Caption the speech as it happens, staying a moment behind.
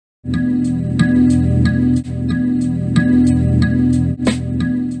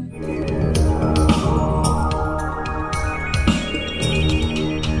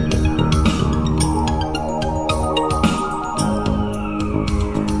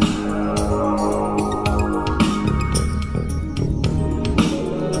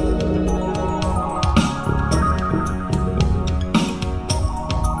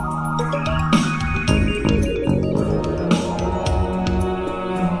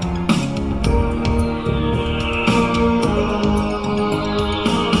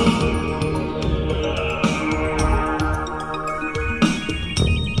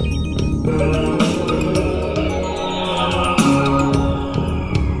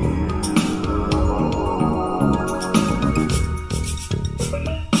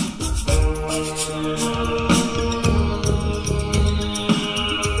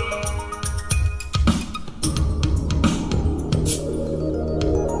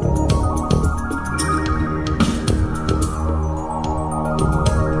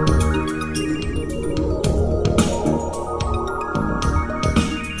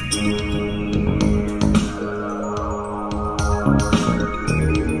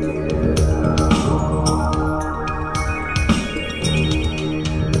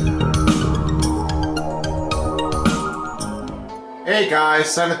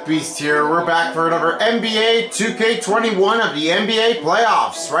Guys, Son of Beast here. We're back for another NBA 2K21 of the NBA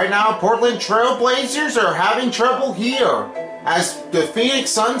playoffs. Right now, Portland Trail Blazers are having trouble here as the Phoenix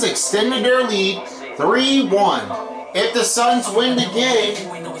Suns extended their lead 3-1. If the Suns win the game,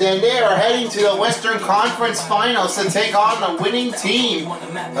 then they are heading to the Western Conference Finals to take on the winning team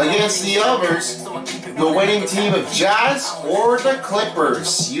against the others, the winning team of Jazz or the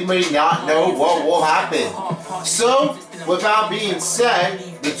Clippers. You may not know what will happen. So, without being said,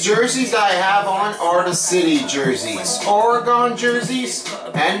 the jerseys I have on are the city jerseys, Oregon jerseys,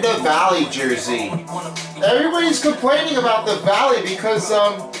 and the Valley jersey. Everybody's complaining about the Valley because,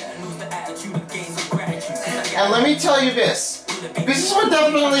 and let me tell you this is what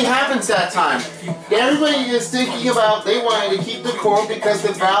definitely happens that time. Everybody is thinking about they wanted to keep the court because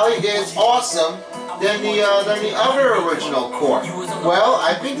the Valley is awesome than the other original court. Well,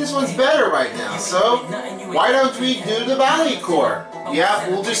 I think this one's better right now, so why don't we do the Valley court? Yeah,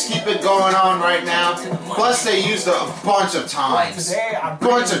 we'll just keep it going on right now. Plus, they used it a bunch of times.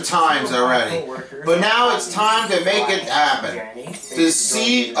 Already. But now it's time to make it happen. To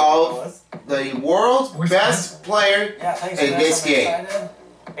see of the world's best player in this game.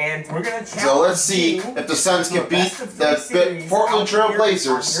 And we're gonna so let's see if the Suns can beat the Portland Trail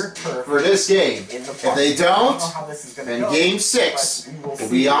Blazers for this game. If they don't, then Game 6 will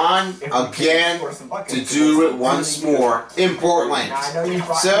be on again to do it once more in Portland.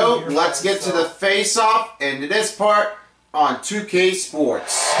 So let's get to the face-off and to this part on 2K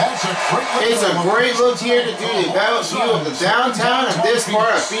Sports. It's a great look here to do the view of the downtown of this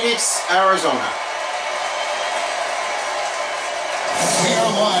part of Phoenix, Arizona. We are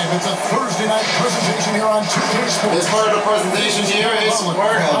live. It's a Thursday night presentation here on 2K Sports. This part of the presentation here is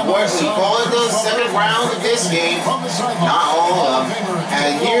part of what we call it the second round of this game. Not all of them.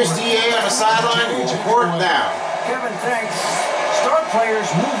 And here's DA on the sideline who will report now. Kevin, thanks. Star players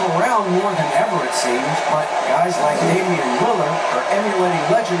move around more than ever, it seems, but guys like Damian Lillard are emulating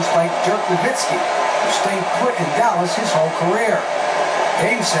legends like Dirk Nowitzki, who stayed put in Dallas his whole career.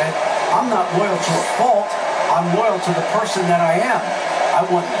 Dame said, "I'm not loyal to a fault. I'm loyal to the person that I am. I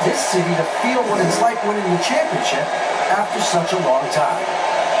want this city to feel what it's like winning the championship after such a long time."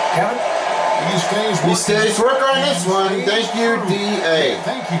 Kevin? He stays work on this one. Thank you, DA.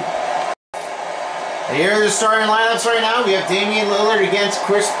 Thank you. And here are the starting lineups right now. We have Damian Lillard against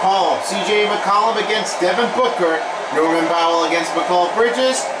Chris Paul, CJ McCollum against Devin Booker, Norman Powell against McCall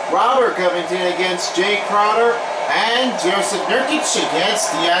Bridges, Robert Covington against Jay Crowder, and Joseph Nurkic against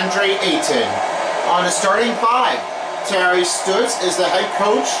DeAndre Ayton. On the starting five, Terry Stotts is the head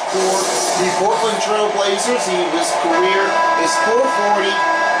coach for the Portland Trail Blazers. His career is 440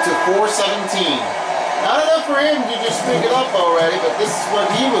 to 417. Not enough for him to just pick it up already, but this is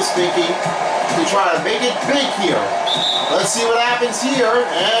what he was thinking to try to make it big here. Let's see what happens here.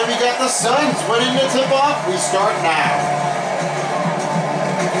 And we got the Suns winning the tip-off. We start now.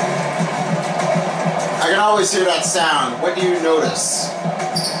 I can always hear that sound. What do you notice?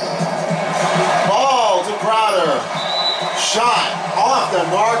 Ball to Crowder. Shot off the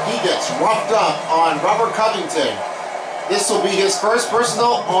mark. He gets roughed up on Robert Covington. This will be his first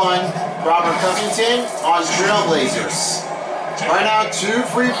personal on Robert Covington on Trailblazers. Right now, 2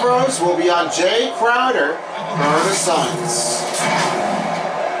 free throws will be on Jay Crowder for the Suns.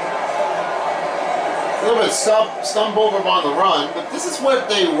 A little bit stump over on the run, but this is what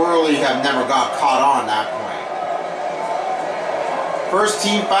they really have never got caught on that point. First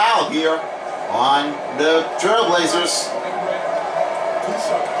team foul here on the Trailblazers.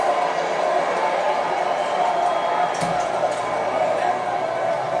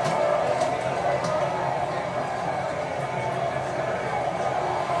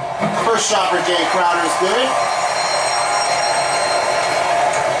 First shot for Jay Crowder is good.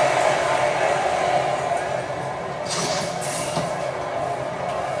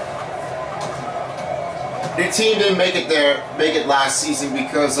 The team didn't make it last season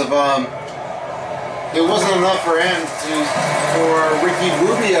because of it wasn't enough for Ricky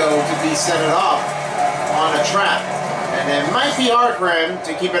Rubio to be set it up on a trap. And it might be hard for him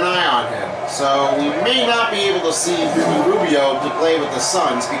to keep an eye on him. So we may not be able to see Ricky Rubio to play with the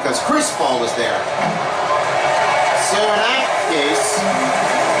Suns because Chris Paul was there. So in that case,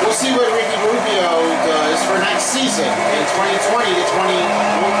 we'll see what Ricky Rubio does for next season in 2021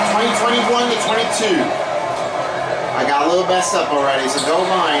 to 22. I got a little messed up already, so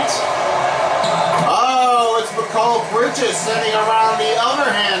don't mind. Oh, it's McCall Bridges sending around the other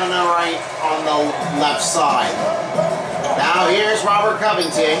hand on the left side. Now here's Robert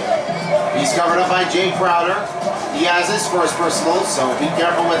Covington. He's covered up by Jay Crowder. He has his first personal, so be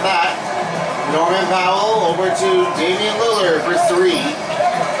careful with that. Norman Powell over to Damian Lillard for 3.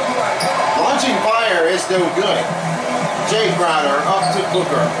 Launching fire is no good. Jay Crowder up to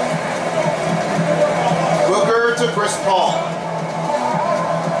Booker. Booker to Chris Paul.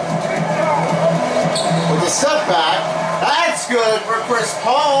 With a step back, that's good for Chris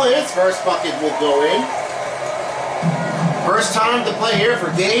Paul. His first bucket will go in. First time to play here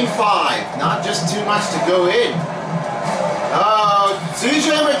for Game 5. Not just too much to go in.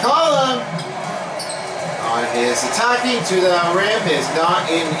 CJ McCollum on his attacking to the rim is not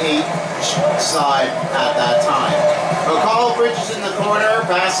in a side at that time. McCall Bridges in the corner,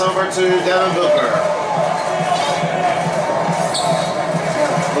 pass over to Devin Booker.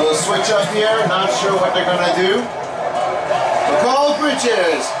 Little switch up here, not sure what they're gonna do. McCall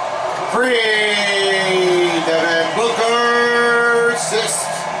Bridges, free, Devin Booker, assist.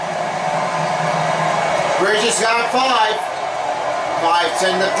 Bridges got 5.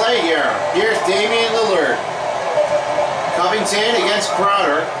 5-10 to play here. Here's Damian Lillard. Covington against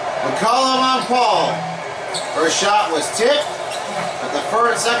Crowder. McCollum on Paul. First shot was tipped, but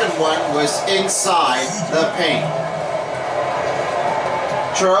the second one was inside the paint.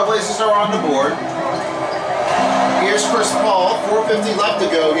 Trailblazers are on the board. Here's Chris Paul. 4:50 left to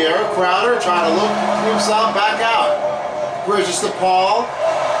go here. Crowder trying to look himself back out. Bridges to Paul.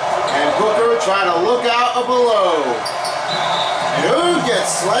 And Booker trying to look out below. And who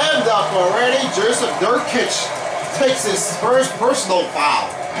gets slammed up already? Joseph Nurkic takes his first personal foul.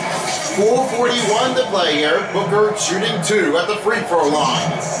 4:41 to play here. Booker shooting 2 at the free throw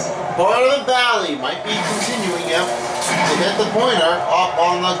line. Part of the Valley might be continuing him to hit the pointer up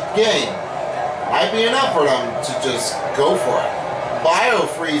on the game. Might be enough for them to just go for it.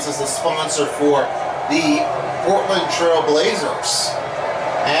 BioFreeze is the sponsor for the Portland Trail Blazers.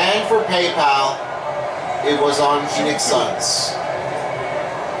 And for PayPal, it was on Phoenix Suns.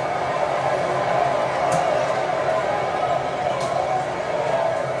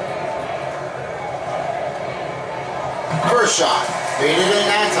 First shot, made it in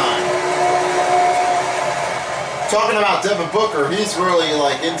that time. Talking about Devin Booker, he's really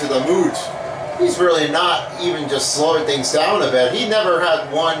like into the mood. He's really not even just slowing things down a bit. He never had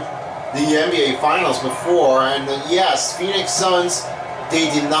won the NBA Finals before, and yes, Phoenix Suns, they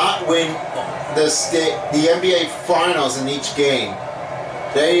did not win the NBA Finals in each game.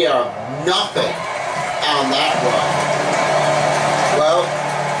 They are nothing on that run. Well,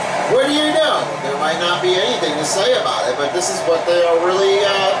 what do you know? There might not be anything to say about it, but this is what they are really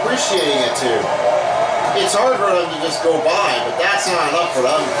appreciating it to. It's hard for them to just go by, but that's not enough for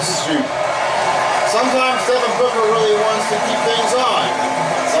them to shoot. Sometimes Devin Booker really wants to keep things on.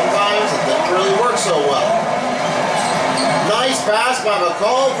 Sometimes it didn't really work so well. Nice pass by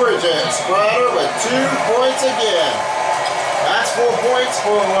McCall Bridges. Crowder with 2 points again. That's 4 points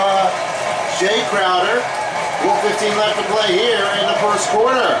for Jay Crowder. 4:15 left to play here in the first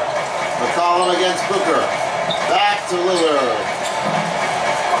quarter. McCollum against Booker. Back to Lillard.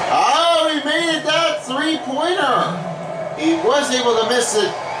 Oh, he made it that 3-pointer. He was able to miss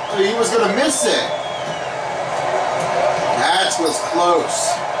it. He was going to miss it. That was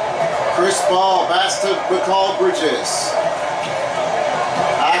close. Chris Paul, pass to McCall Bridges.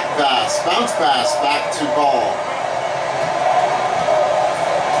 Back pass, bounce pass, back to Paul.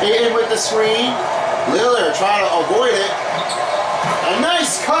 In with the screen. Lillard trying to avoid it. A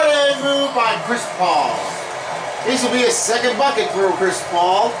nice cut-in move by Chris Paul. This will be his second bucket for Chris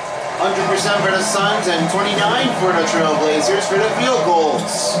Paul. 100% for the Suns and 29 for the Trailblazers for the field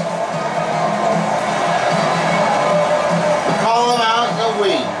goals. Call him out in the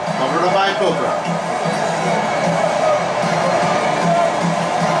wing. Covered up by Booker.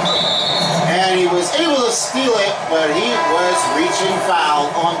 And he was able to steal it, but he was reaching foul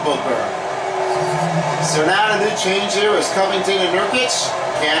on Booker. So now the new change here is Covington and Nurkic.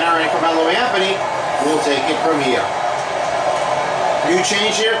 Canner and Carmelo Anthony will take it from here. New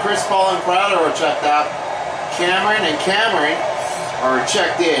change here, Chris Paul and Crowder are checked out. Cameron and Cameron are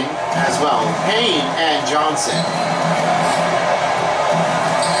checked in as well. Payne and Johnson.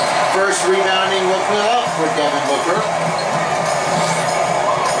 First rebounding will put up for Devin Booker.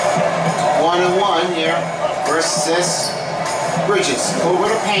 1-1 here. First assist, Bridges over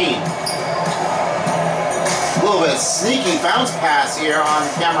to Payne. A little bit of sneaky bounce pass here on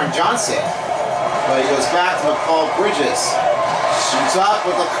Cameron Johnson. But he goes back to McCall Bridges. Shoots up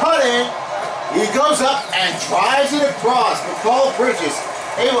with a cut-in. He goes up and drives it across. McCall Bridges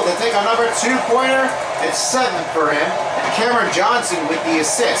able to take another 2-pointer. It's 7 for him. And Cameron Johnson with the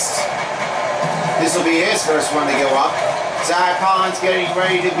assist. This will be his first one to go up. Zach Collins getting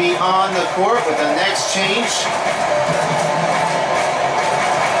ready to be on the court with the next change.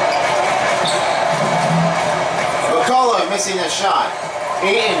 missing a shot.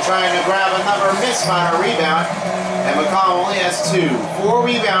 Ayton trying to grab another miss on a rebound, and McCollum only has 2. 4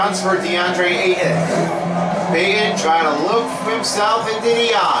 rebounds for DeAndre Ayton. Ayton trying to look himself into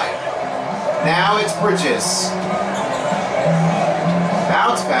the eye. Now it's Bridges.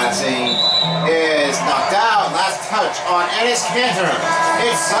 Bounce passing is knocked out. Last touch on Enes Kanter.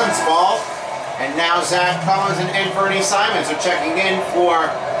 It's Suns ball. And now Zach Collins and Anthony Simons are checking in for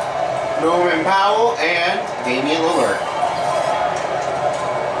Norman Powell and Damian Lillard.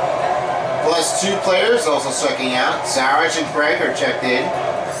 Plus 2 players also checking out. Saric and Craig are checked in.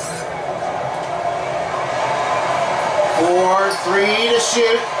 4-3 to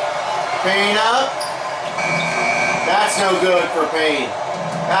shoot. Payne up. That's no good for Payne.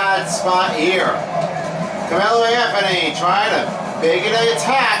 Bad spot here. Carmelo Anthony trying to make it an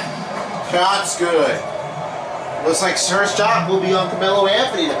attack. Shot's good. Looks like Serge Jock will be on Carmelo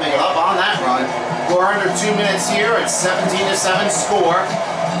Anthony to pick it up on that run. We're under 2 minutes here. It's 17-7 score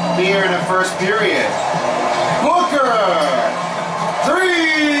here in the first period. Booker! 3!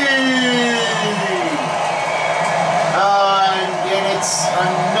 And it's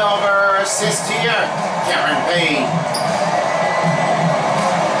another assist here. Cameron Payne.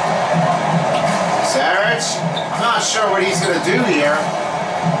 Saric, I'm not sure what he's going to do here.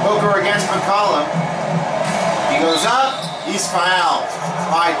 Booker against McCollum. He goes up, he's fouled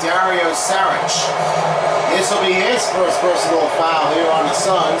by Dario Saric. This will be his first personal foul here on the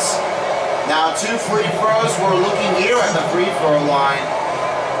Suns. Now 2 free throws. We're looking here at the free throw line.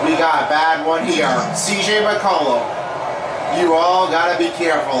 We got a bad one here. CJ McCollum. You all got to be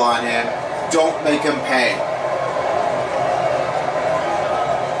careful on him. Don't make him pay.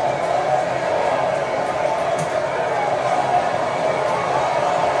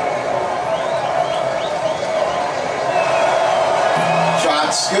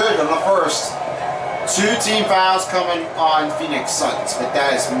 Good on the first. 2 team fouls coming on Phoenix Suns, but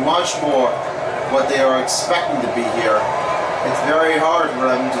that is much more what they are expecting to be here. It's very hard for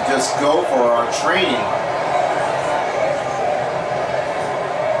them to just go for our training.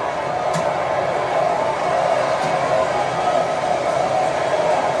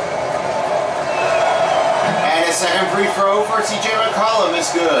 And a second free throw for CJ McCollum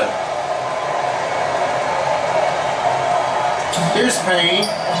is good. Here's Payne.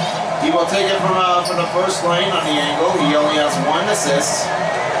 He will take it from the first lane on the angle. He only has 1 assist.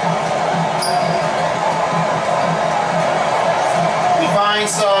 He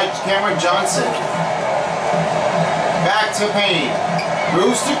finds Cameron Johnson. Back to Payne.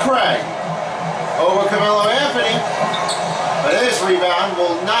 Moves to Craig. Over Carmelo Anthony. But his rebound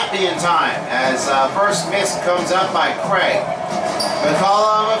will not be in time as first miss comes up by Craig.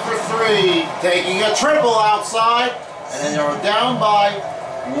 McCollum for 3. Taking a triple outside. And then they were down by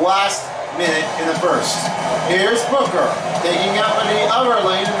last minute in the first. Here's Booker taking out in the other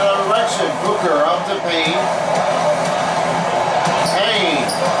lane in the other direction. Booker up to Payne. Payne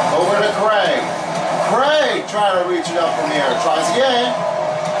over to Craig. Craig trying to reach it up from here. Tries again.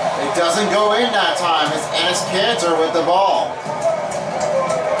 It doesn't go in that time. It's Enes Kanter with the ball.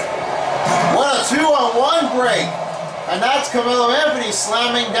 What a 2-on-1 break. And that's Carmelo Anthony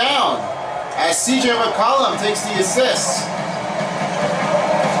slamming down as CJ McCollum takes the assist.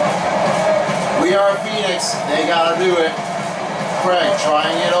 We are Phoenix. They gotta do it. Craig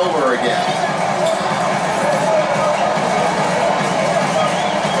trying it over again.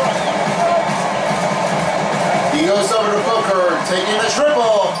 He goes over to Booker, taking the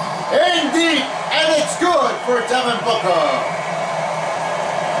triple. In deep, and it's good for Devin Booker.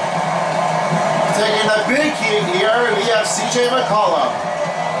 Taking a big hit here, we have CJ McCollum.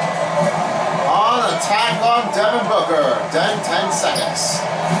 Attack on Devin Booker, 10 seconds.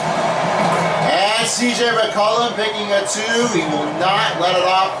 And CJ McCollum picking a 2. He will not let it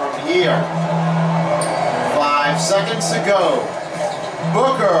off from here. 5 seconds to go.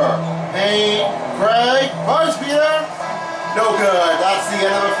 Booker, Payne, Craig, buzz beater. No good. That's the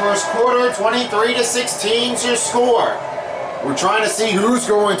end of the first quarter. 23-16 is your score. We're trying to see who's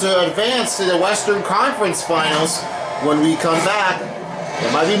going to advance to the Western Conference Finals when we come back.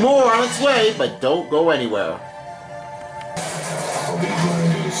 There might be more on its way, but don't go anywhere. What we've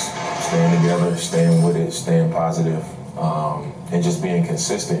learned is staying together, staying with it, staying positive, and just being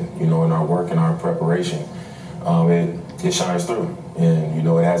consistent, you know, in our work and our preparation. It shines through, and, you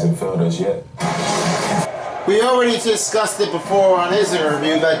know, it hasn't failed us yet. We already discussed it before on his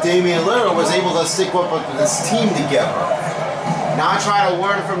interview that Damian Lillard was able to stick up with this team together. Not trying to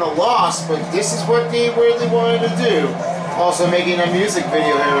learn from the loss, but this is what they really wanted to do. Also making a music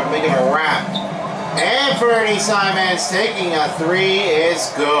video here, making a rap. Anthony Simons taking a 3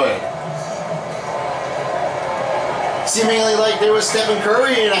 is good. Seemingly like there was Stephen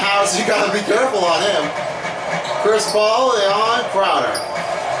Curry in the house. You gotta be careful on him. Chris Paul on Crowder.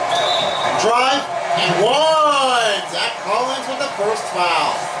 Drive and one. Zach Collins with the first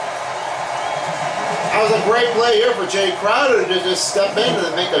foul. That was a great play here for Jay Crowder to just step in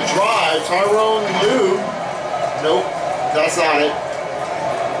and make a drive. Tyrone Lue. Nope, that's not it.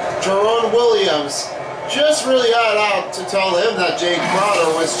 Jerome Williams just really had out to tell him that Jay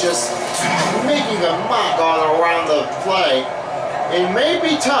Crowder was just making a mock on around the play. It may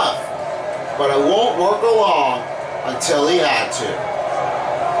be tough, but it won't work along until he had to.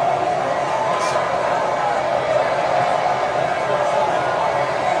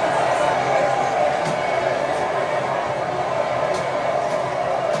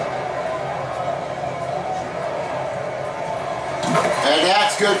 And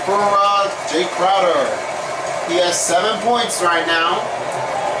that's good for Jake Crowder. He has 7 points right now.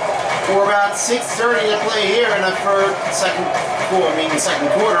 For about 6:30 to play here in the second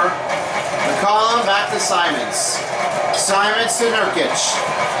quarter. McCollum back to Simons. Simons to Nurkic.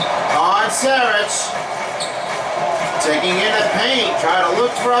 On Saric. Taking in the paint. Try to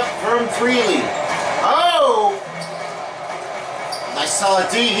look from Freely. Oh! Nice solid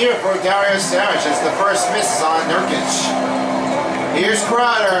D here for Dario Saric as the first miss on Nurkic. Here's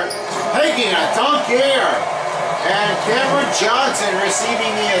Crowder taking a dunk here. And Cameron Johnson receiving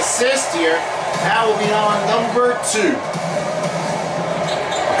the assist here. That will be on number 2.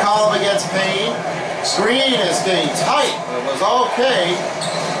 McCollum against Payne. Screen is getting tight, but it was okay.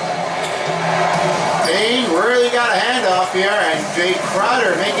 Payne really got a handoff here, and Jay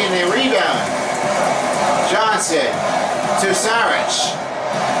Crowder making a rebound. Johnson to Saric.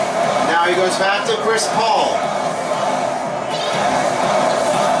 Now he goes back to Chris Paul.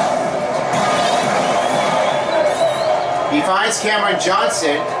 He finds Cameron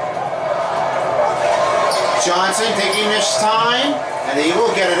Johnson. Johnson taking his time, and he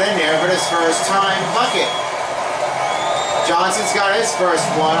will get it in there for his first time bucket. Johnson's got his first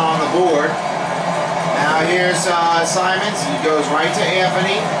one on the board. Now here's Simons. He goes right to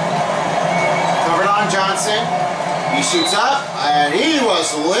Anthony. Covered on Johnson. He shoots up, and he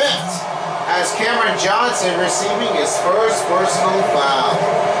was lipped as Cameron Johnson receiving his first personal foul.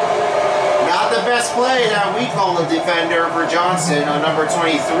 Not the best play that week on the defender for Johnson on number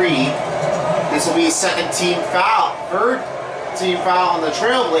 23. This will be his second team foul, third team foul on the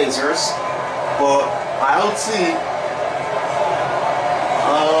Trailblazers. But I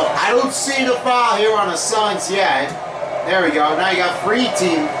don't see the foul here on the Suns yet. There we go. Now you got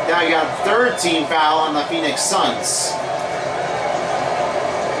now you got third team foul on the Phoenix Suns.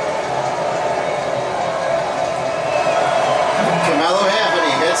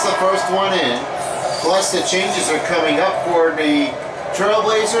 That's the first one in. Plus the changes are coming up for the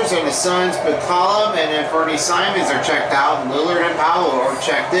Trailblazers and the Suns. McCollum and Fernie Simons are checked out, and Lillard and Powell are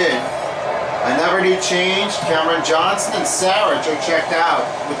checked in. Another new change, Cameron Johnson and Saric are checked out.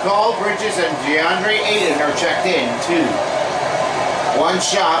 McCall, Bridges, and DeAndre Ayton are checked in too. One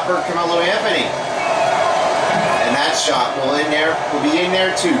shot for Carmelo Anthony. And that shot will be in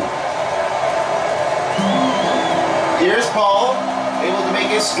there too. Here's Paul. Able to make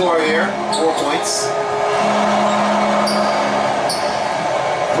his score here, 4 points.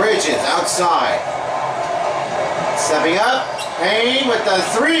 Bridges outside. Stepping up, Payne with the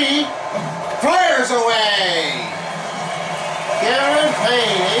 3, fires away. Cameron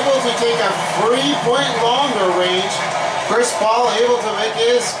Payne able to take a 3-point longer range. Chris Paul able to make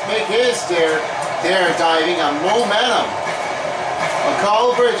his there diving on momentum.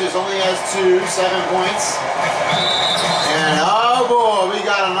 McCall Bridges only has 7 points. And oh boy, we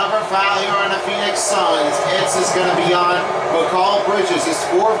got another foul here on the Phoenix Suns. It's just going to be on McCall Bridges, his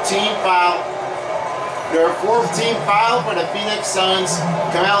 4th team foul. Their 4th team foul for the Phoenix Suns.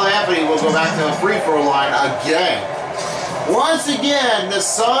 Carmelo Anthony will go back to the free throw line again. Once again, the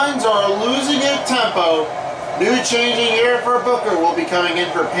Suns are losing their tempo. New changing here for Booker will be coming in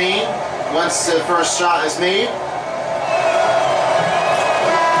for Payne once the first shot is made.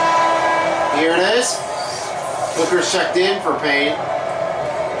 Here it is. Booker's checked in for Payne.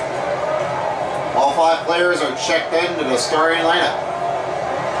 All 5 players are checked into the starting lineup.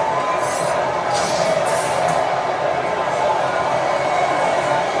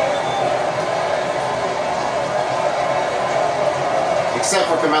 Except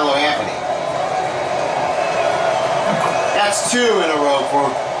for Carmelo Anthony. That's 2 in a row for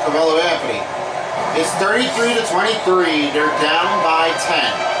Carmelo Anthony. It's 33-23. They're down by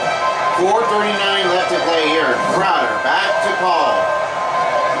 10. 4:39 left to play here. Crowder back to Paul.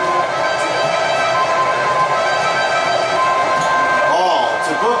 Paul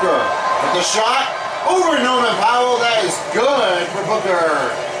to Booker with the shot. Over Norman Powell, that is good for Booker.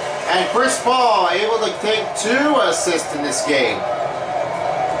 And Chris Paul able to take 2 assists in this game.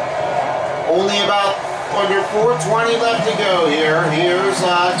 Only about under 4:20 left to go here. Here's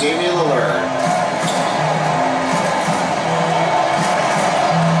Damian Lillard.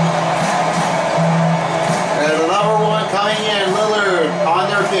 And another one coming in. Lillard on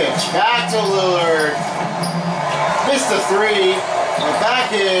their pitch. Back to Lillard. Missed a 3. And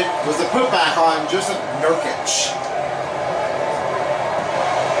back in was the putback on Jusuf Nurkic.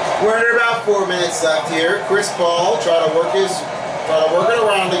 We're at about 4 minutes left here. Chris Paul try to work it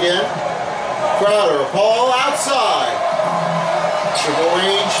around again. Crowder, Paul outside. Triple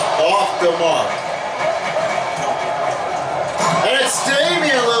range off the mark. And it's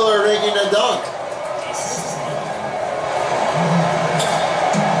Damian Lillard making a dunk.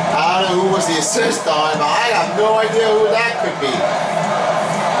 I don't know who was the assist on, but I have no idea who that could be.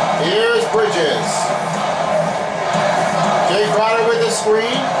 Here's Bridges. Jay Crowder with the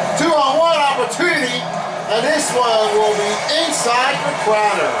screen. 2-on-1 opportunity, and this one will be inside for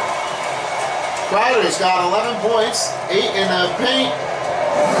Crowder. Crowder's got 11 points, 8 in the paint.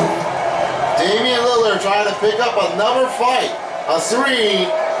 Damian Lillard trying to pick up another fight. A 3.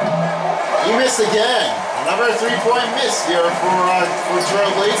 He missed again. Another 3-point miss here for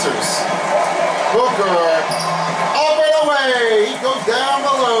Trailblazers. Booker up and away. He goes down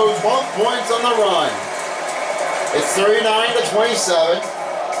below. 12 points on the run. It's 39-27.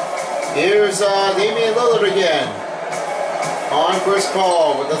 Here's Damian Lillard again. On Chris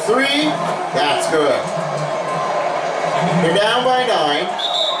Paul with the 3. That's good. They're down by 9.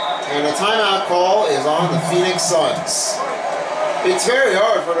 And the timeout call is on the Phoenix Suns. It's very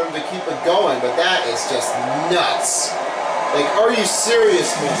hard for them to keep it going, but that is just nuts. Like, are you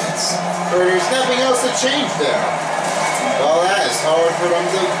serious, moments? Or there's nothing else to change there. Well, that is hard for them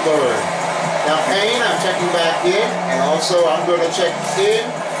to learn. Now, Payne, I'm checking back in, and also I'm going to check in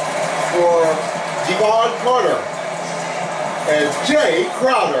for Devon Carter and Jay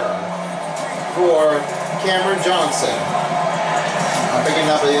Crowder for Cameron Johnson. I'm picking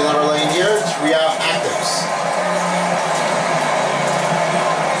up another lane here. 3 out actives.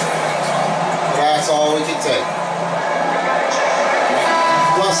 That's all we can take.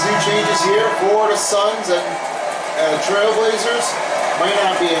 Plus new changes here for the Suns and Trailblazers. Might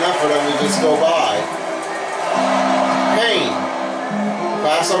not be enough for them to just go by. Payne.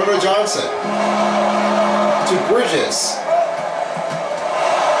 Pass over to Johnson. To Bridges.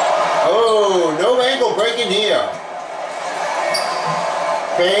 Oh, no ankle breaking here.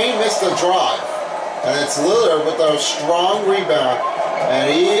 Payne missed the drive. And it's Lillard with a strong rebound.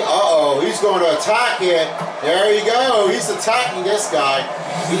 And he's going to attack it. There you go. He's attacking this guy.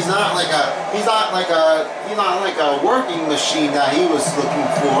 He's not like a working machine that he was looking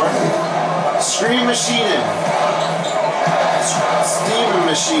for. Screen machining. Steaming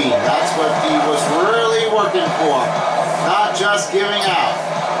machine. That's what he was really working for. Not just giving out.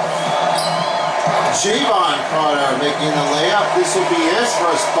 Javon Carter making the layup. This will be his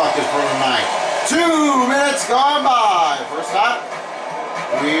first bucket for the night. 2 minutes gone by. First half.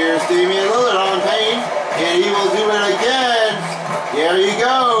 Here's Damian Lillard on Payne. And he will do it again. There you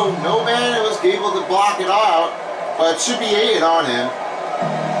go. No man was able to block it out. But it should be Ayton on him.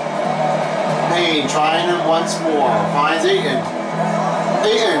 Payne trying him once more. Finds Ayton.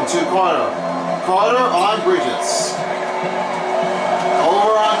 Ayton to Carter. Carter on Bridges.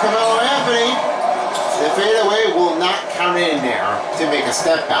 Over on Carmelo Anthony. The fadeaway will not count in there to make a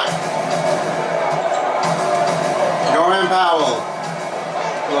step back. Norman Powell.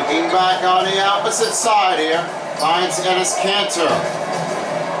 Looking back on the opposite side here. Finds Enes Kanter.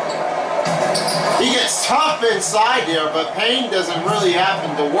 He gets tough inside here, but Payne doesn't really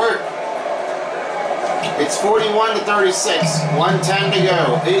happen to work. It's 41-36. 1:10 to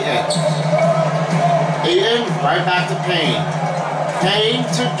go. Ayton right back to Payne. Payne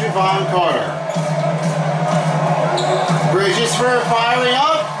to Devon Carter. Bridges for firing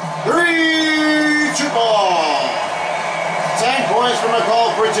up. 3 triple. 10 points from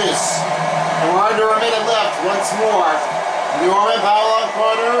McCall Bridges. And we're under a minute left once more. Norman Powell on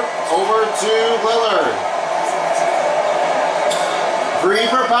Carter. Over to Lillard. 3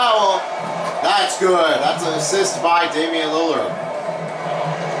 for Powell. That's good. That's an assist by Damian Lillard.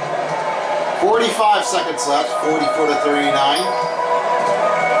 45 seconds left. 44-39.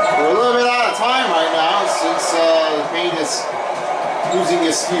 We're a little bit out of time right now since Payne is losing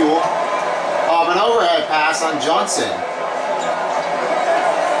his fuel. An overhead pass on Johnson.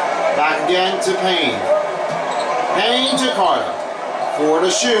 Back again to Payne. Payne to Carter. 4 to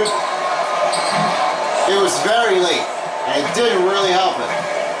shoot. It was very late, and it didn't really help him.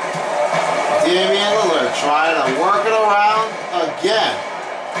 Damian Lillard trying to work it around again.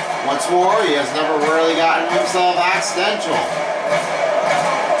 Once more, he has never really gotten himself accidental.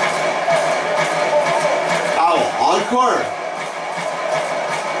 Foul on corner.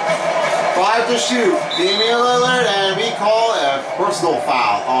 5 to shoot. Damian Lillard, and we call a personal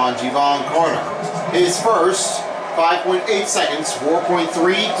foul on Jevon Carter. His first, 5.8 seconds,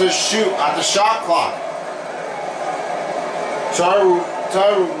 4.3 to shoot at the shot clock.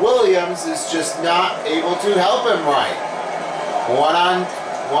 Tyler Williams is just not able to help him right. One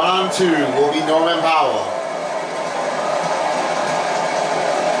on two will be Norman Powell.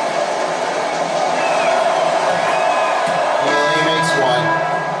 He makes one.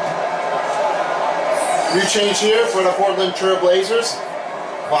 New change here for the Portland Trail Blazers.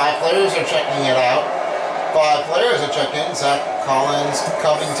 5 players are checking it out. 5 players are checking. Zach Collins,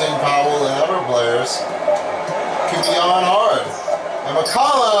 Covington, Powell, and other players. Kevion Hard. And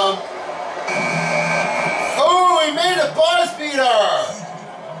McCollum. Oh, he made a buzz beater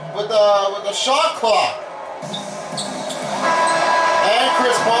with the shot clock. And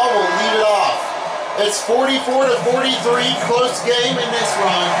Chris Paul will leave it off. It's 44 to 43, close game in this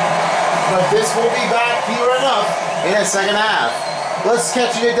run. But this will be back here enough in the second half. Let's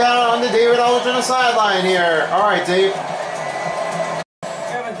catch you down on the David Aldridge on the sideline here. All right, Dave.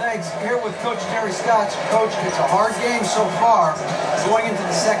 Kevin, thanks. Here with Coach Terry Stotts. Coach, it's a hard game so far. Going into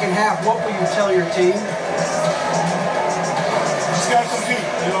the second half, what will you tell your team? Just got to compete.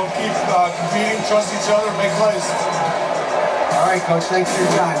 Keep competing, trust each other, make plays. All right, Coach. Thanks for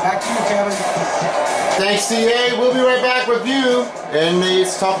your time. Back to you, Kevin. Thanks, CA. We'll be right back with you in the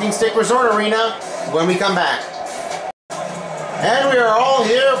Talking Stick Resort Arena when we come back. And we are all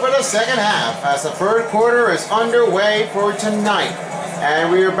here for the second half as the third quarter is underway for tonight.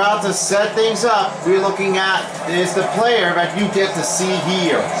 And we're about to set things up. We're looking at is the player that you get to see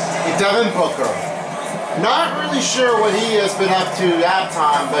here, Devin Booker. Not really sure what he has been up to that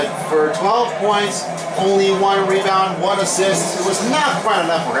time, but for 12 points, only 1 rebound, 1 assist, it was not quite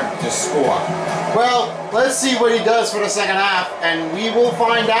enough for him to score. Well, let's see what he does for the second half, and we will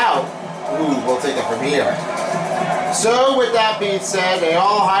find out. Ooh, we'll take it from here. So, with that being said, they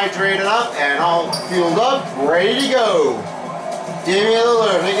all hydrated up and all fueled up, ready to go. Damian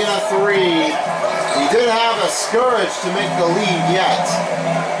Lillard making a 3. He didn't have the courage to make the lead yet.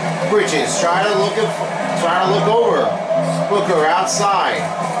 Bridges trying to look over. Booker outside.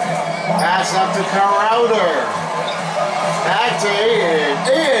 Pass up to Crowder. Back to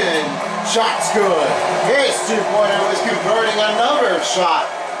in. Shot's good. His 2-pointer was converting another shot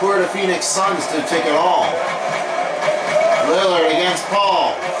for the Phoenix Suns to take it all. Lillard against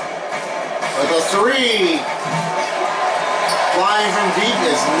Paul. With a 3. Flying from deep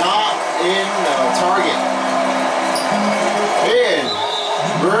is not in the target. In.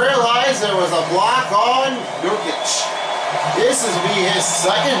 Realized there was a block on Nurkic. This is be his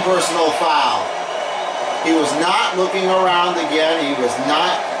second personal foul. He was not looking around again. He was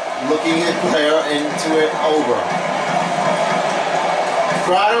not looking at player into it over.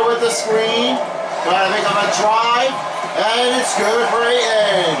 Crowder with the screen. Trying to pick up a drive. And it's good for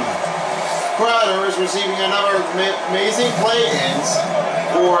Ayton. Crowder is receiving another amazing play-ins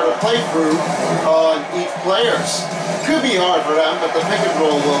for the play crew on each players. Could be hard for them, but the pick and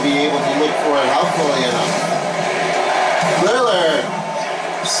roll will be able to look for it helpfully enough. Lillard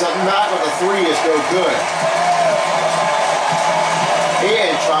stepping back with a 3 is no good.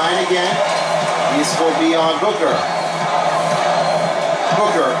 And trying again. This will be on Booker.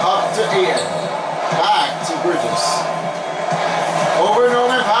 Booker up to Ayton. Back to Bridges. Over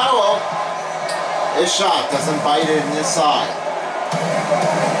Norman Powell. His shot doesn't bite it in his side.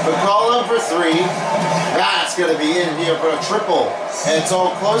 McCollum for 3. That's going to be in here for a triple. And it's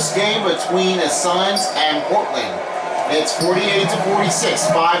all close game between the Suns and Portland. It's 48 to 46.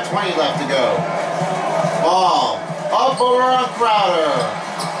 5:20 left to go. Ball up over on Crowder.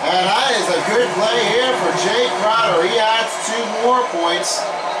 And that is a good play here for Jay Crowder. He adds 2 more points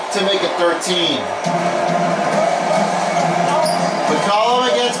to make it 13. McCollum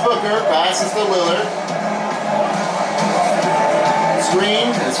against Booker, passes to Lillard.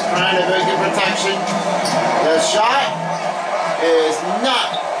 Screen is trying to make a protection. The shot is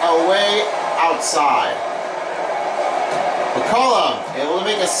not away outside. McCollum able to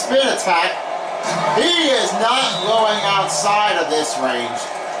make a spin attack. He is not going outside of this range.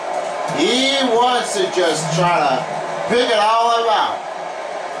 He wants to just try to pick it all about.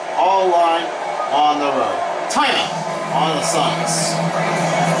 All line on the road. Timeout on the Suns.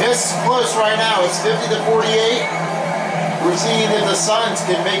 It's close right now. It's 50 to 48. We're seeing if the Suns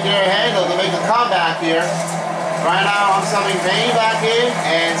can make their handle to make a comeback here. Right now I'm subbing Payne back in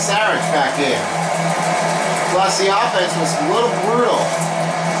and Saric back in. Plus the offense was a little brutal.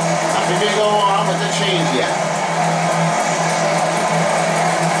 Nothing to go on with the change yet.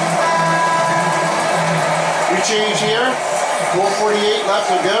 New change here. 4:48 left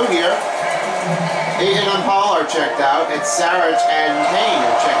to go here. Ayton and Paul are checked out. It's Saric and Payne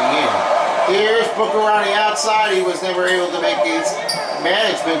are checking in. Here's Booker on the outside. He was never able to make his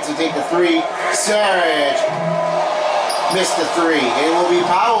management to take the three. Saric missed the three. It will be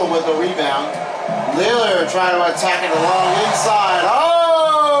Powell with the rebound. Lillard trying to attack it along inside.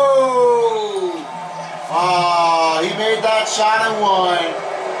 Oh, he made that shot and won.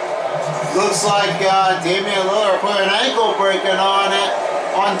 Looks like Damian Lillard put an ankle breaking on it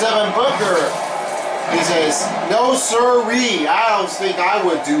on Devin Booker. He says, no sirree, I don't think I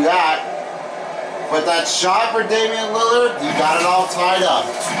would do that. But that shot for Damian Lillard, he got it all tied up.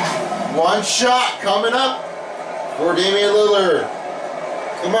 One shot coming up for Damian Lillard.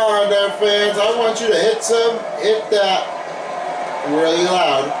 Come on there, fans. I want you to hit that really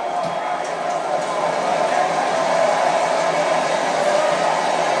loud.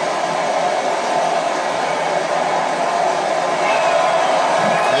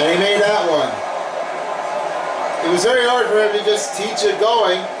 And he made that one. It was very hard for him to just teach it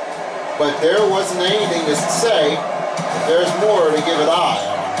going, but there wasn't anything to say. There's more to give an eye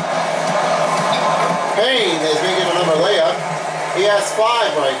on. Payne is making another layup. He has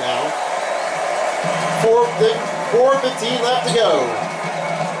 5 right now. 4:15 left to go.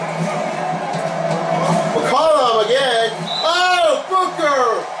 McCollum again. Oh,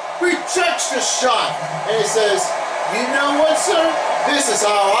 Booker rejects the shot. And he says, you know what, sir? This is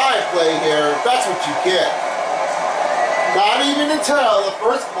how I play here. That's what you get. Not even to tell, the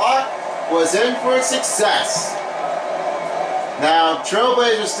first block was in for success. Now,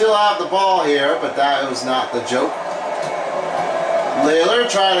 Trailblazers still have the ball here, but that was not the joke. Lillard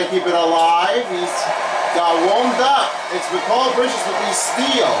trying to keep it alive. He's got warmed up. It's McCall Bridges with the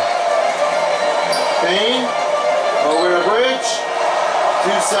steal. Payne over the bridge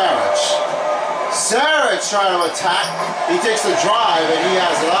to Saric. Saric trying to attack. He takes the drive and he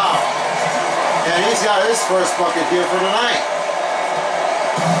has it out. And he's got his first bucket here for tonight.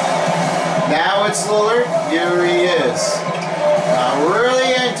 Now it's Lillard. Here he is. Not really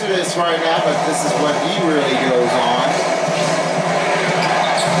into this right now, but this is what he really goes on.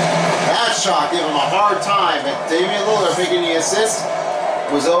 That shot gave him a hard time, but Damian Lillard making the assist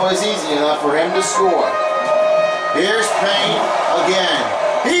was always easy enough for him to score. Here's Payne again.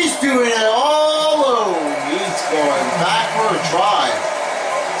 He's doing it all alone. He's going back for a drive.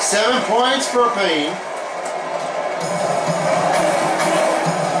 7 points for Payne.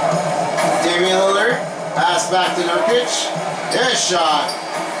 Damian Lillard, pass back to Nurkic. His shot.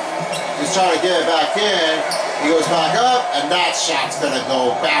 He's trying to get it back in. He goes back up, and that shot's going to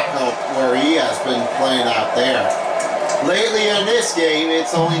go back up where he has been playing out there. Lately in this game,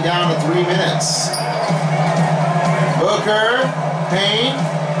 it's only down to 3 minutes. Booker, Payne,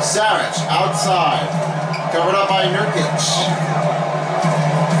 Saric outside. Covered up by Nurkic.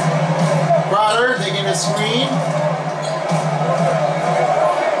 Crowder taking a screen.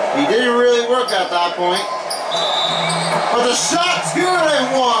 He didn't really work at that point. But the shot's good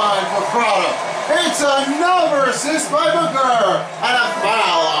and one for Crowder. It's another assist by Booker. And a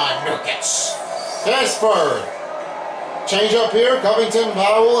foul on Nurkic. His third. Change up here. Covington,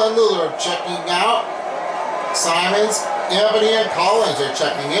 Powell, and Lillard checking out. Simons, Anthony, and Collins are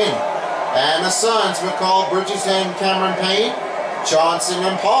checking in. And the Suns, McCall, Bridges, and Cameron Payne, Johnson,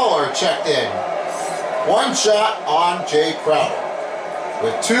 and Paul are checked in. One shot on Jay Crowder.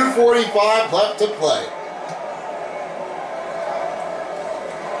 With 2:45 left to play.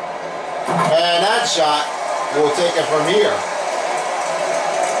 And that shot will take it from here.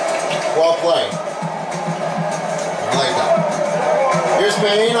 Well played. I like that. Here's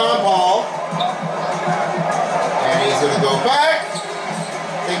Payne on Paul. And he's going to go back.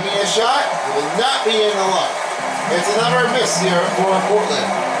 Taking a shot. It will not be in the luck. It's another miss here for Portland.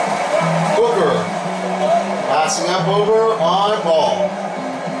 Booker. Passing up over on Paul.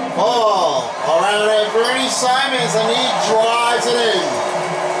 Paul. Around at Bernie Simons and he drives it in.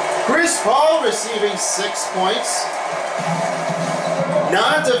 Chris Paul receiving 6 points.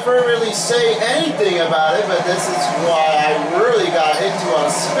 Not to really say anything about it, but this is why I really got into a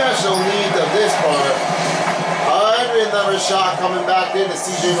special need of this part. Another shot coming back into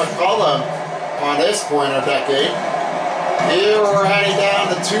C.J. McCollum on this pointer decade. Here we're heading down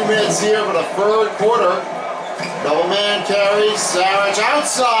to 2 minutes here for the third quarter. Double man carry, Saric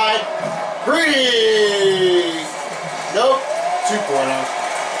outside. Greedy! Nope, 2-pointer.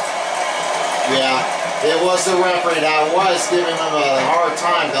 Yeah, It was the referee that was giving him a hard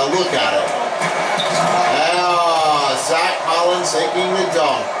time to look at it. And Zach Collins taking the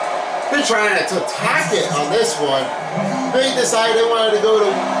dunk. They're trying to attack it on this one. They decided they wanted to go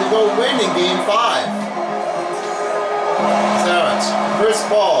win in game 5. Terrence, Chris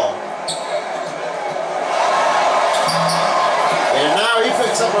Paul. And now he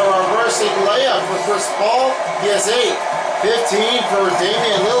picks up a reversing layup for Chris Paul. He has 8. 15 for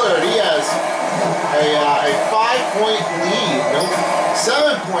Damian Lillard. He has a 5-point lead. Nope,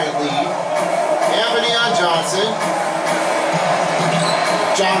 7-point lead. Anthony on Johnson.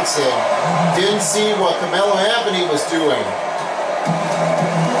 Johnson didn't see what Carmelo Anthony was doing.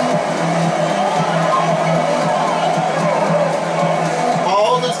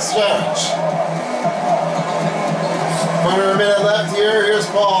 Paul to Saric. Under a minute left here. Here's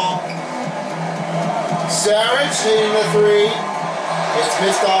Paul. Saric hitting the 3. It's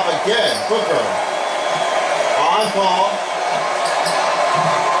missed off again. Booker. On Paul.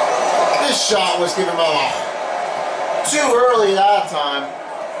 This shot was given up too early that time.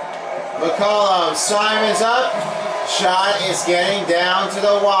 McCollum, Simon's up. Shot is getting down to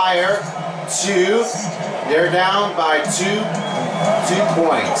the wire. 2. They're down by 2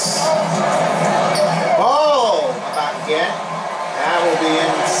 points. Oh, back again. That will be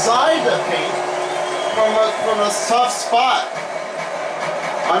inside the paint from a tough spot.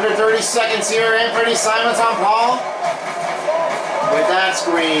 Under 30 seconds here. Anthony Simons on Paul. With that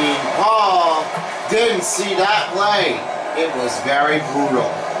screen, Paul didn't see that play. It was very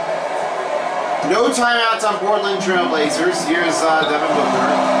brutal. No timeouts on Portland Trailblazers. Here's Devin Booker.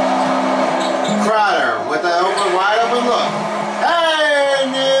 Crowder with the wide open look. And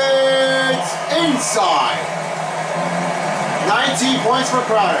it's inside. 19 points for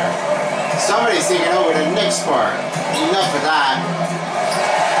Crowder. Somebody's taking over the Knicks part. Enough of that.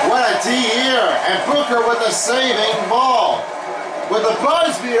 What a D here. And Booker with the saving ball. With the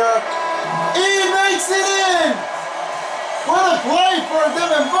buzz beater. He makes it in. What a play for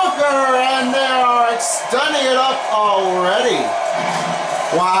Devin Booker, and they are extending it up already.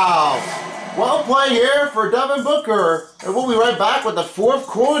 Wow. Well played here for Devin Booker. And we'll be right back with the 4th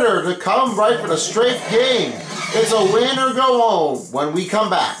quarter to come right for the straight game. It's a win or go home when we come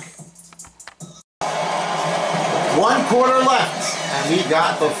back. 1 quarter left, and we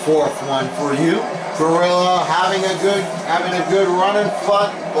got the 4th one for you. Gorilla having a good run and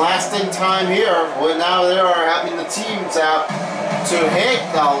fun, blasting time here. Well, now they are having the teams out to hit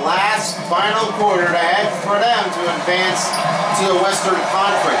the last final quarter to head for them to advance to the Western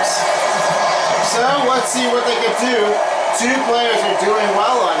Conference. So let's see what they can do. 2 players are doing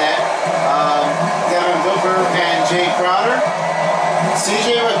well on it. Devin Booker and Jay Crowder.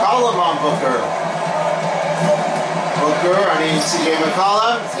 CJ McCollum on Booker. CJ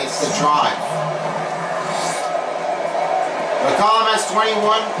McCollum takes the drive. McCollum has 21,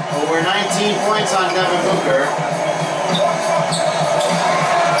 over 19 points on Devin Booker.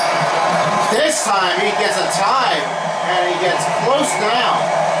 This time he gets a tie, and he gets close now.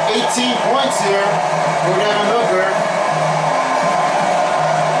 18 points here for Devin Booker.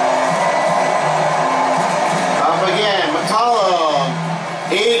 Up again, McCollum.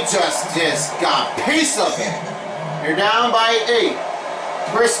 He just got a piece of it. You're down by 8.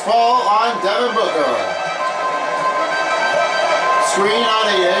 Chris Paul on Devin Booker. Screen on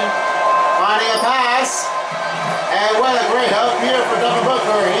the in, finding a pass, and what a great help here for Devin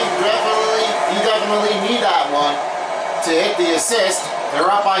Booker. He definitely need that one to hit the assist. They're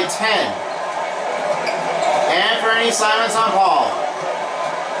up by 10. And for any Simons on Paul.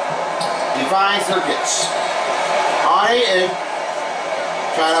 He finds Nurkic. On it in,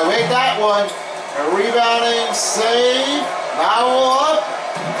 trying to make that one. A rebounding save, foul up.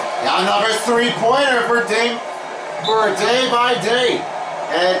 Another 3-pointer for Day by Day.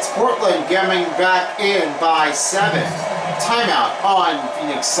 And it's Portland getting back in by 7. Timeout on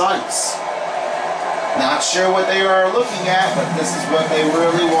Phoenix Suns. Not sure what they are looking at, but this is what they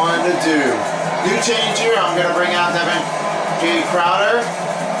really wanted to do. New change here. I'm going to bring out Devin J. Crowder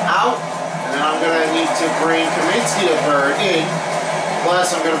out. And then I'm going to need to bring Kaminsky III in.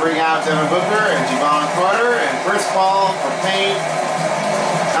 Plus, I'm going to bring out Devin Booker and Javon Carter and Chris Paul for paint.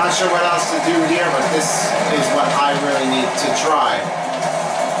 Not sure what else to do here, but this is what I really need to try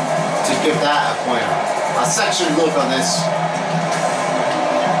to give that a pointer. A section look on this.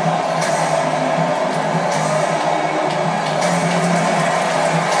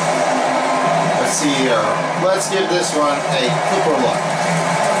 Let's see here. Let's give this one a Cooper look.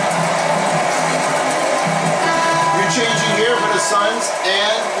 Changing here for the Suns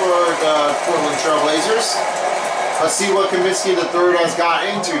and for the Portland Trailblazers. Let's see what Kaminsky III has got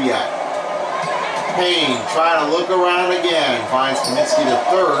into yet. Payne trying to look around again. Finds Kaminsky to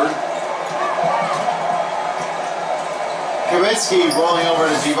third. Kaminsky rolling over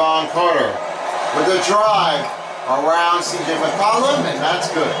to Jevon Carter with a drive around CJ McCollum, and that's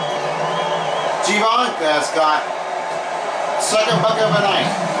good. Jevon has got second bucket of the night.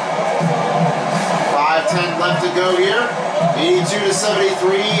 5:10 left to go here.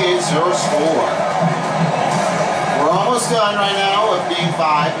 82-73 is your score. We're almost done right now with Game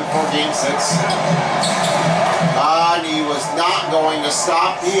 5 before Game 6. And he was not going to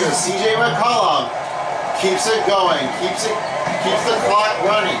stop here. CJ McCollum keeps it going, keeps the clock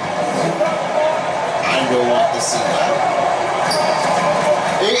running. I don't want to see that.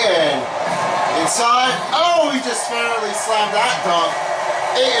 Ayton inside. Oh, he just finally slammed that dunk.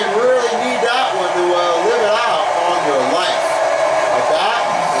 Ayton really need that one to live it out on your life. But that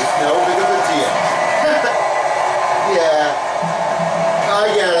is no big of a deal. Yeah, I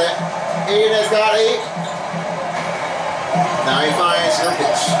get it. Ayton has got 8. Now he finds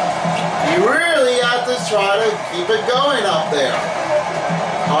Nurkic. You really have to try to keep it going up there.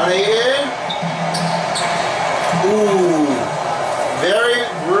 On Ayton. Ooh.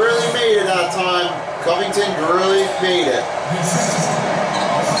 Really made it that time. Covington really made it.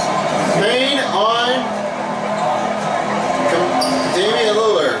 Payne on Damian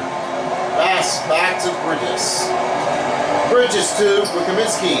Lillard. Pass back to Bridges. Bridges to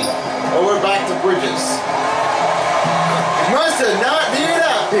Kaminsky. Over back to Bridges. Must have not needed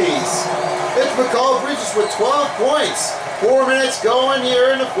that piece. It's McCall Bridges with 12 points. 4 minutes going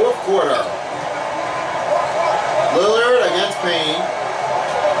here in the fourth quarter. Lillard against Payne.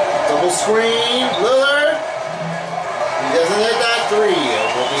 Double screen. Lillard. He doesn't hit that three. It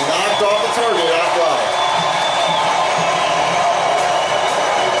will be knocked off the target after all.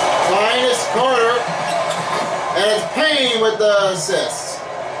 Minus Carter. And it's Payne with the assist.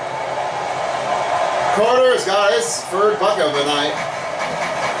 Carter has got his third bucket of the night.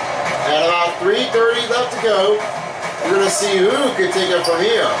 And about 3:30 left to go. We're going to see who can take it from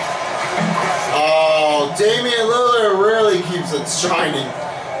here. Oh, Damian Lillard really keeps it shining.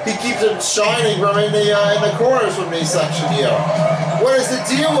 He keeps it shining from in the corners from this section here. What is the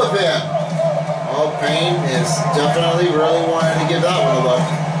deal with him? Oh, Payne is definitely really wanting to give that one a look.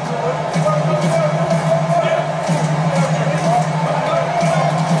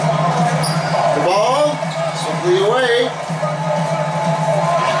 The ball simply away.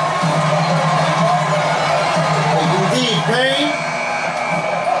 Indeed, Payne.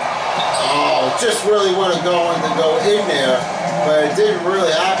 Oh, just really want to go in there, but it didn't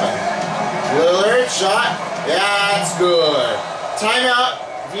really happen. Lillard shot. Yeah, that's good. Timeout,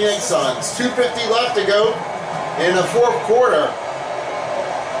 Phoenix Suns. 2:50 left to go in the fourth quarter.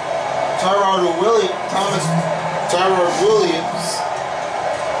 Tyronn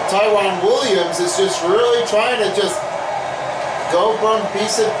Williams is just really trying to just go from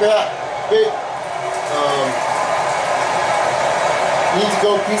piece of needs to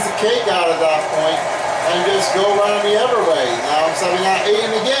go piece of cake out at that point and just go around the other way. Now I'm subbing out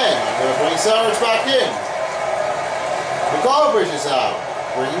Ayton again. I'm going to bring Savage back in. McCall Bridges out.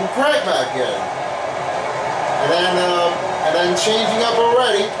 Bringing Craig back in. And then changing up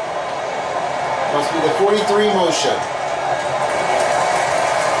already. Must be the 43 motion.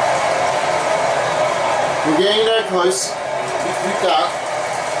 We're getting there close. We've got.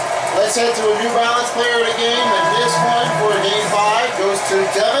 Let's head to a New Balance player of the game, and this one for Game 5 goes to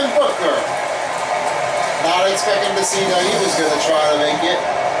Devin Booker. Not expecting to see that he was going to try to make it,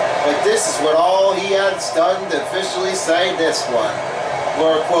 but this is what all he has done to officially say this one.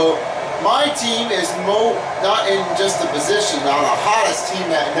 Where, quote, my team is not in just the position on the hottest team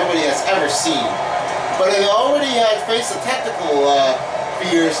that nobody has ever seen, but it already had faced the technical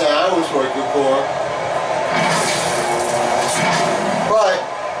fears that I was working for. But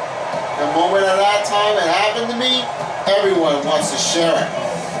the moment at that time it happened to me, everyone wants to share it.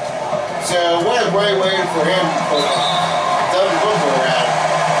 So what a great way for him to put Devin Booker around.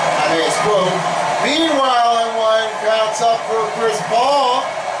 I mean, it's quote. Meanwhile, and one counts up for Chris Paul.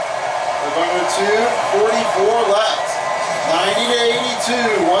 Number 2:44 left.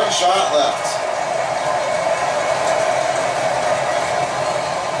 90-82, one shot left.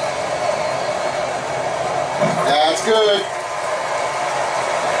 That's good.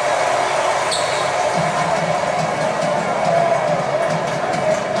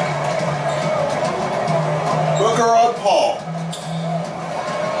 Booker on Paul.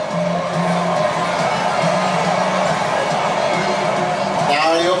 Now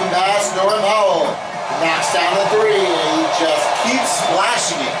the open pass, Norman Powell knocks down the three, and he just keeps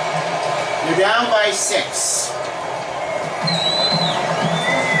splashing it. You're down by 6.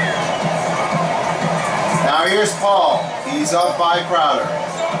 Now here's Paul. He's up by Crowder.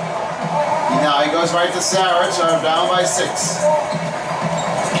 Now he goes right to Saric. Down by 6.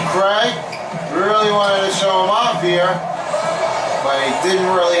 Craig really wanted to show him off here, but he didn't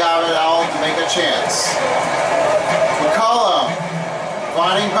really have it all to make a chance. McCollum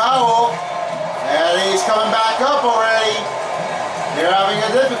finding Powell, and he's coming back up already. They're having a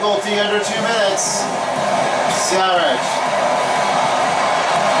difficulty under 2 minutes. Saric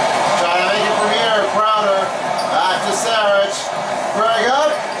trying to make it from here. Crowder back to Saric. Craig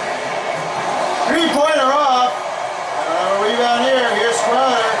up. 3-pointer off. Rebound here. Here's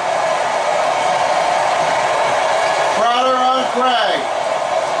Crowder. Crowder on Craig.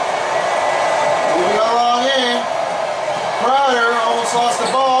 Moving along in. Crowder almost lost the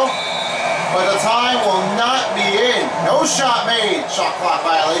ball, but the time will not be in. No shot made. Shot clock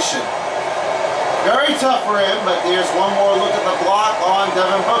violation. Very tough for him, but there's one more look at the block on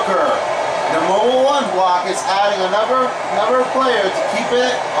Devin Booker. The mobile 1 block is adding another player to keep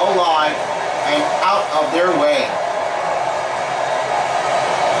it alive and out of their way.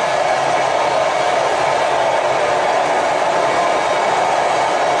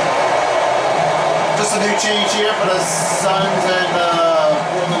 Just a new change here for the Suns and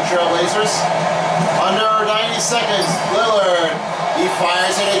Portland Trail Blazers. Under 90 seconds, Lillard, he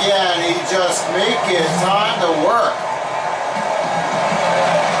fires it again. He just make it time to work.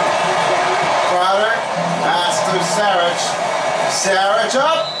 Crowder, pass to Saric. Saric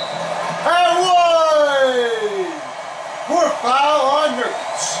up, and one! Poor foul on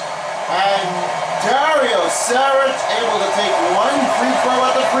Nurkic. And Dario Saric able to take 1 free throw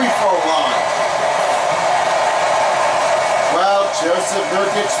at the free throw line. Well, Joseph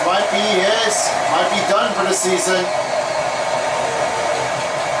Nurkic might be done for the season.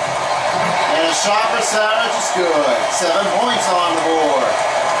 And a shot for Saric is good. 7 points on the board.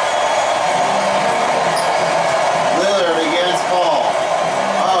 Lillard against Paul.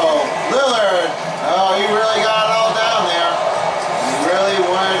 Oh, Lillard. Oh, he really got it all down there. He really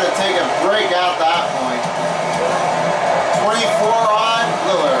wanted to take a break at that point. 24 on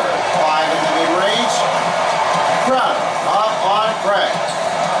Lillard. 5 in the mid-range. Crowder up on Craig.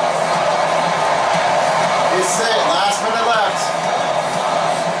 It's it. Last minute left.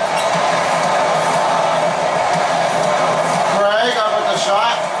 Craig up with the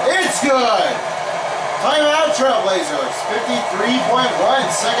shot. It's good. Timeout Trailblazers. 53.1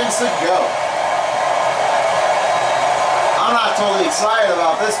 seconds to go. I'm not totally excited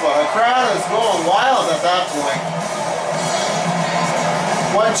about this one. The crowd is going wild at that point.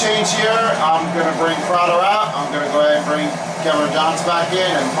 One change here. I'm going to bring Crowder out. I'm going to go ahead and bring Kevin Johnson back in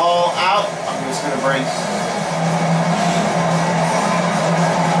and Paul out. I'm just going to bring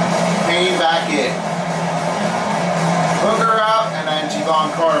Payne back in. Booker out and then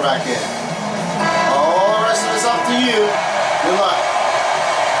Javon Carter back in. All the rest of it's up to you. Good luck.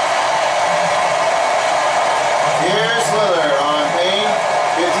 Here's Lillard on Payne.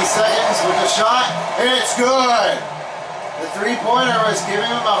 50 seconds with the shot. And it's good. The 3-pointer was giving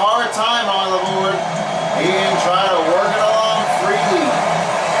him a hard time on the board. He can try to work it along freely.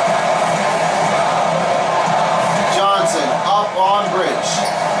 Johnson up on Bridge.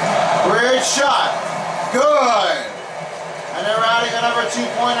 Bridge shot. Good. And they're adding another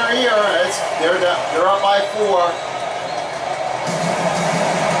 2-pointer here. They're up by 4.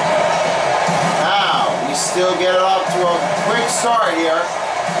 Now we still get it up to a quick start here.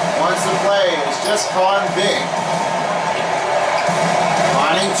 Once the play is just gone big.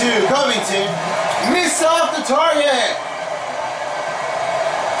 Finding 2, Covington, missed off the target.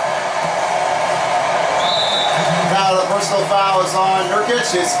 Now the personal foul is on Nurkic,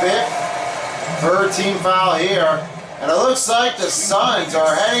 his 5th. 3rd team foul here. And it looks like the Suns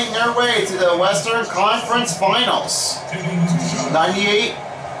are heading their way to the Western Conference Finals. 98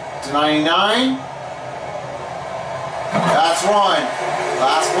 to 99. That's one.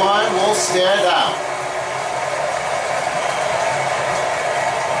 Last one will stand out.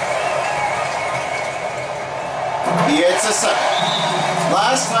 He hits a second.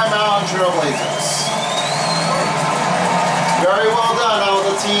 Last time out on Trailblazers. Very well done out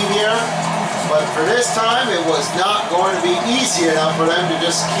of the team here. But for this time, it was not going to be easy enough for them to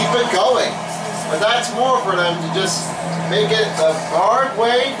just keep it going. But that's more for them to just make it the hard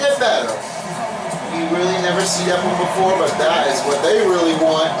way to better. You really never see that one before, but that is what they really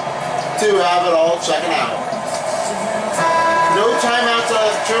want to have it all checking out. No timeout to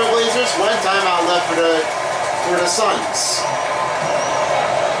Trailblazers, 1 timeout left for the Suns.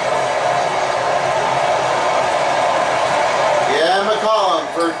 Yeah, McCollum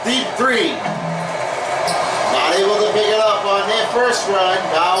for deep 3. Not able to pick it up on him. first run.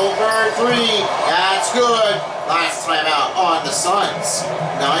 Foul for 3. That's good. Last timeout on the Suns.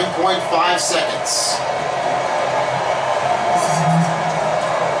 9.5 seconds.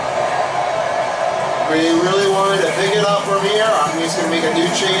 We really wanted to pick it up from here. I'm just going to make a new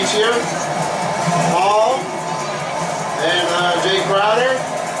change here. Paul and Jay Crowder.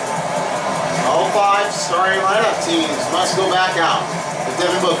 All 5 starting lineup teams must go back out with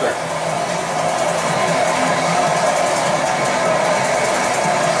Devin Booker.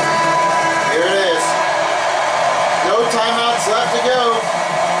 Here it is. No timeouts left to go.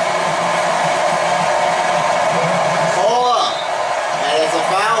 All up. And it's a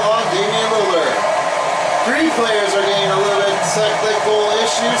foul on Damian Lillard. 3 players are getting a little bit technical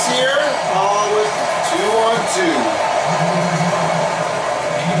issues here. All with 2-on-2.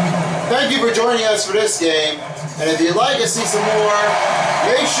 Thank you for joining us for this game. And if you'd like to see some more,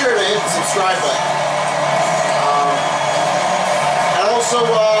 make sure to hit the subscribe button. And also,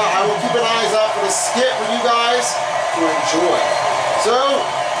 I will keep an eye out for the skit for you guys to enjoy. So,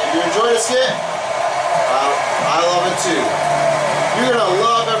 if you enjoy the skit, I love it too. You're going to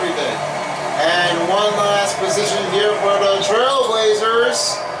love everything. And one last position here for the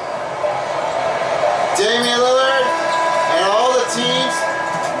Trailblazers. Damian Lillard and all the teams,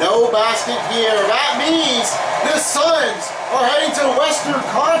 no basket gear. That means the Suns are heading to the Western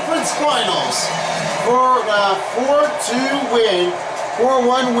Conference Finals for a 4-2 win,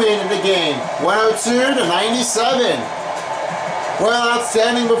 4-1 win in the game. 102-97. Well,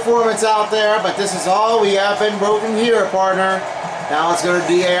 outstanding performance out there, but this is all we have been broken here, partner. Now let's go to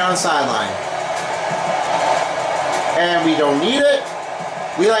DA on the sideline. And we don't need it.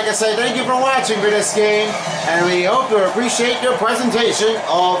 We like to say thank you for watching for this game, and we hope you appreciate your presentation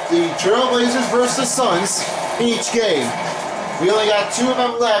of the Trailblazers versus Suns in each game. We only got 2 of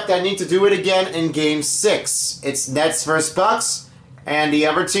them left that need to do it again in Game 6. It's Nets versus Bucks, and the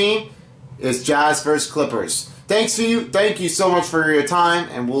other team is Jazz versus Clippers. Thank you so much for your time,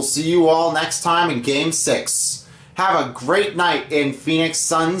 and we'll see you all next time in Game 6. Have a great night in Phoenix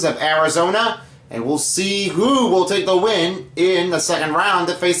Suns of Arizona. And we'll see who will take the win in the second round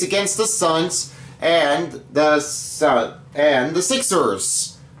to face against the Suns and the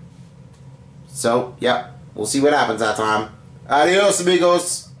Sixers. So, yeah, we'll see what happens that time. Adios,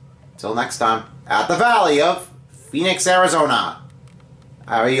 amigos. Till next time, at the Valley of Phoenix, Arizona.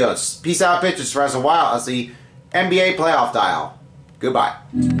 Adios. Peace out, pitchers, for as a while as the NBA playoff dial. Goodbye.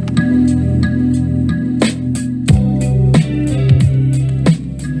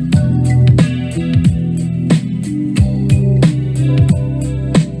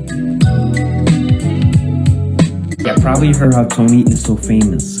 Probably heard how Tony is so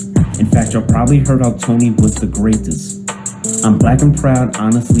famous. In fact, y'all probably heard how Tony was the greatest. I'm black and proud,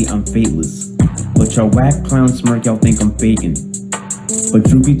 honestly, I'm fateless. But y'all whack clown smirk, y'all think I'm faking. But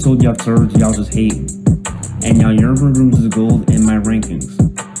truth be told, y'all turds, y'all just hating. And y'all yearn for rooms is gold in my rankings.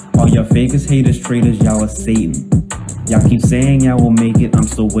 All y'all fakest, haters, traitors, y'all are Satan. Y'all keep saying y'all will make it, I'm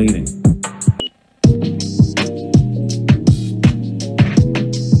still waiting.